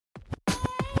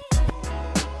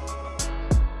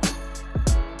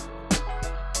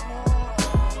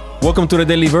Welcome to the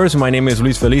Daily Verse. My name is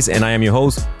Luis Feliz and I am your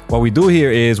host. What we do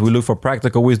here is we look for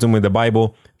practical wisdom in the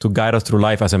Bible to guide us through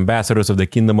life as ambassadors of the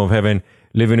kingdom of heaven,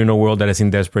 living in a world that is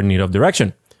in desperate need of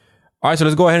direction. All right, so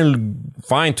let's go ahead and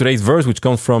find today's verse, which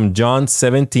comes from John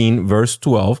 17, verse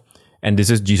 12. And this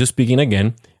is Jesus speaking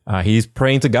again. He's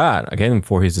praying to God, again,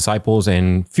 for his disciples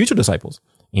and future disciples.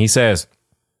 And he says,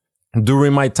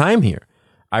 "During my time here,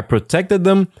 I protected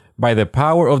them by the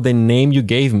power of the name you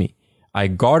gave me. I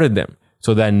guarded them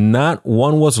so that not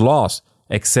one was lost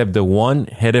except the one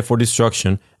headed for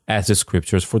destruction, as the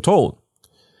scriptures foretold."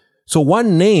 So what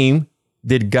name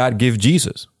did God give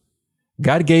Jesus?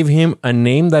 God gave him a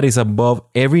name that is above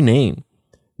every name,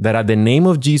 that at the name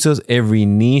of Jesus, every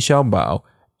knee shall bow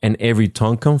and every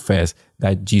tongue confess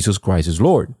that Jesus Christ is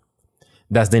Lord.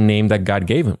 That's the name that God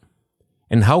gave him.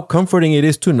 And how comforting it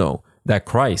is to know that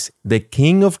Christ, the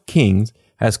King of Kings,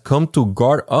 has come to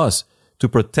guard us, to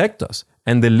protect us,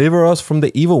 and deliver us from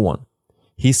the evil one.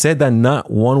 He said that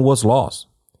not one was lost.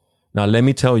 Now, let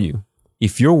me tell you,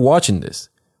 if you're watching this,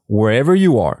 wherever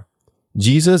you are,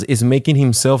 Jesus is making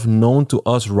himself known to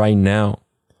us right now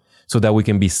so that we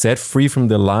can be set free from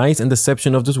the lies and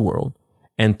deception of this world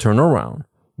and turn around,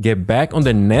 get back on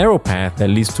the narrow path that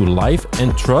leads to life,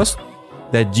 and trust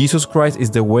that Jesus Christ is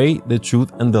the way, the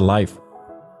truth, and the life.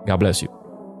 God bless you.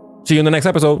 See you in the next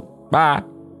episode. Bye.